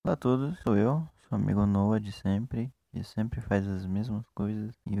Olá a todos, sou eu, seu amigo Noah de sempre, que sempre faz as mesmas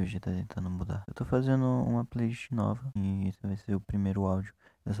coisas e hoje tá tentando mudar. Eu tô fazendo uma playlist nova e esse vai ser o primeiro áudio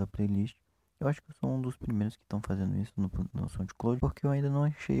dessa playlist. Eu acho que eu sou um dos primeiros que estão fazendo isso no SoundCloud, porque eu ainda não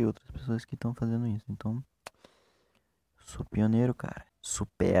achei outras pessoas que estão fazendo isso. Então, sou pioneiro, cara.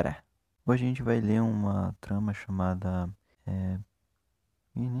 Supera! Hoje a gente vai ler uma trama chamada. É...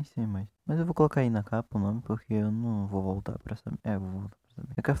 Ih, nem sei mais. Mas eu vou colocar aí na capa o nome porque eu não vou voltar pra saber. Vou voltar pra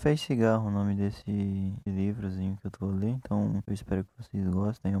saber. É Café e Cigarro o nome desse livrozinho que eu tô lendo. Então eu espero que vocês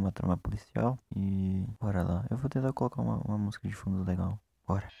gostem. É uma trama policial. E bora lá. Eu vou tentar colocar uma música de fundo legal.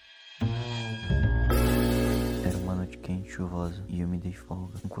 Bora. Era uma noite quente e chuvosa, e eu me dei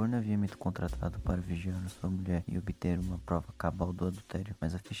folga. Um corno havia me contratado para vigiar a sua mulher e obter uma prova cabal do adultério,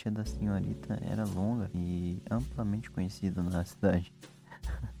 mas a ficha da senhorita era longa e amplamente conhecida na cidade.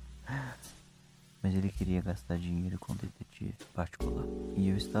 Mas ele queria gastar dinheiro com detetive particular. E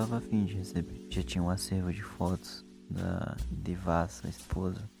eu estava a fim de receber. Já tinha um acervo de fotos da devassa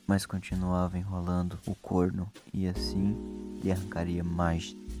esposa, mas continuava enrolando o corno e assim lhe arrancaria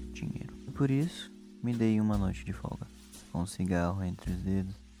mais dinheiro. E por isso, me dei uma noite de folga, com um cigarro entre os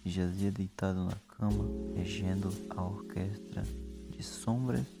dedos e jazia deitado na cama, regendo a orquestra de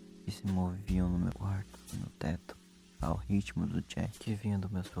sombras que se moviam no meu quarto e no teto, ao ritmo do jazz que vinha do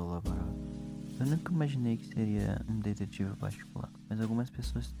meu celular barato. Eu nunca imaginei que seria um detetive particular, mas algumas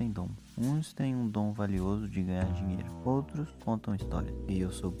pessoas têm dom. Uns têm um dom valioso de ganhar dinheiro, outros contam histórias, e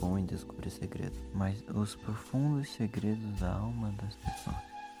eu sou bom em descobrir segredos, mas os profundos segredos da alma das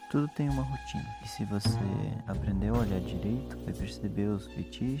pessoas. Tudo tem uma rotina, e se você aprender a olhar direito, vai perceber os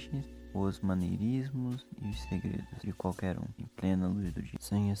fetiches, os maneirismos e os segredos de qualquer um, em plena luz do dia,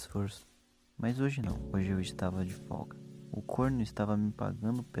 sem esforço. Mas hoje não, hoje eu estava de folga. O corno estava me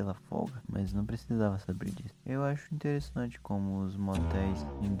pagando pela folga, mas não precisava saber disso. Eu acho interessante como os motéis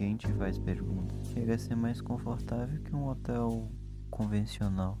ninguém te faz perguntas. Chega a ser mais confortável que um hotel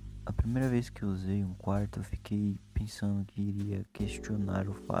convencional. A primeira vez que usei um quarto, eu fiquei pensando que iria questionar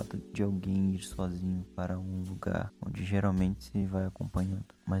o fato de alguém ir sozinho para um lugar onde geralmente se vai acompanhando.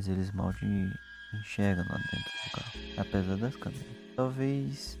 Mas eles mal te enxergam lá dentro do carro, apesar das câmeras.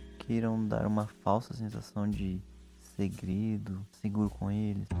 Talvez queiram dar uma falsa sensação de segredo, seguro com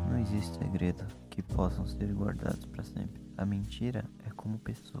eles. Não existe segredo que possam ser guardados para sempre. A mentira é como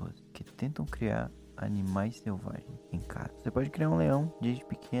pessoas que tentam criar animais selvagens em casa. Você pode criar um leão desde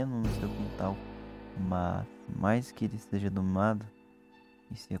pequeno no seu quintal, mas mais que ele seja domado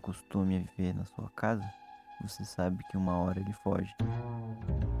e se acostume a viver na sua casa, você sabe que uma hora ele foge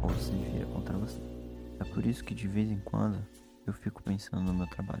ou se vira contra você. É por isso que de vez em quando eu fico pensando no meu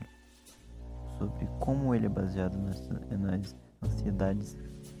trabalho, sobre como ele é baseado nas ansiedades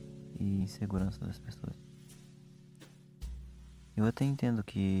e insegurança das pessoas. Eu até entendo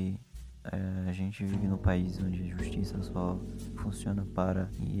que a gente vive num país onde a justiça só funciona para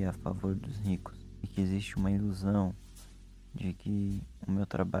e a favor dos ricos, e que existe uma ilusão de que o meu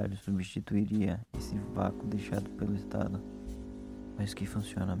trabalho substituiria esse vácuo deixado pelo Estado. Mas o que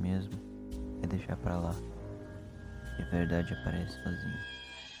funciona mesmo é deixar pra lá e a verdade aparece sozinha,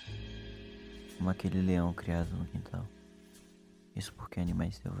 como aquele leão criado no quintal. Isso porque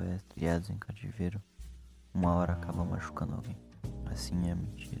animais silvestres criados em cativeiro uma hora acabam machucando alguém. Assim é a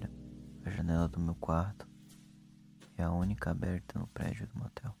mentira. A janela do meu quarto é a única aberta no prédio do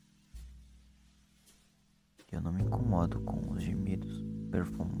motel. Eu não me incomodo com os gemidos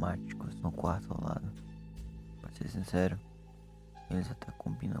perfumáticos no quarto ao lado. Pra ser sincero, eles até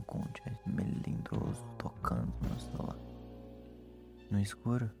combinam com o jazz melindroso tocando no celular. No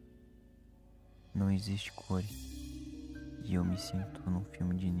escuro, não existe cores, e eu me sinto num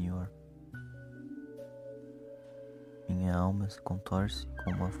filme de New York. Minha alma se contorce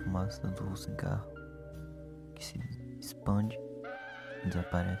como a fumaça do cigarro, que se expande e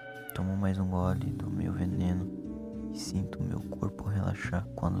desaparece. Tomo mais um gole do meu veneno e sinto meu corpo relaxar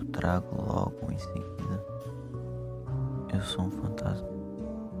quando trago logo em seguida. Eu sou um fantasma,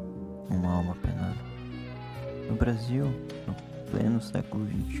 uma alma penada. No Brasil, no pleno século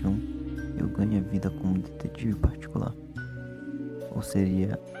XXI, eu ganho a vida como detetive particular. Ou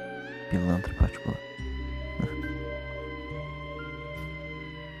seria pilantra particular.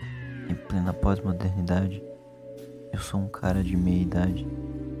 Em plena pós-modernidade, eu sou um cara de meia idade,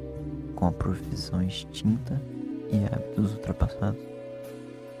 com a profissão extinta e hábitos ultrapassados.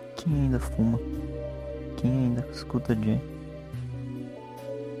 Quem ainda fuma? Quem ainda escuta jazz?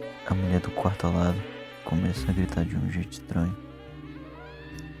 A mulher do quarto ao lado começa a gritar de um jeito estranho.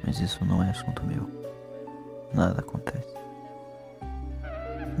 Mas isso não é assunto meu. Nada acontece.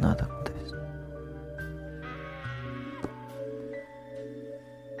 Nada acontece.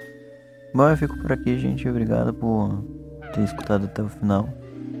 Bom, eu fico por aqui, gente. Obrigado por ter escutado até o final.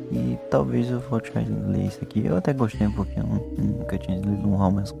 E talvez eu volte a ler isso aqui. Eu até gostei um pouquinho. Nunca tinha lido um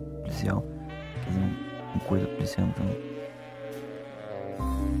romance policial. Quer dizer, uma coisa policial. Então,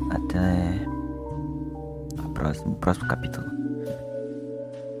 até o próximo capítulo.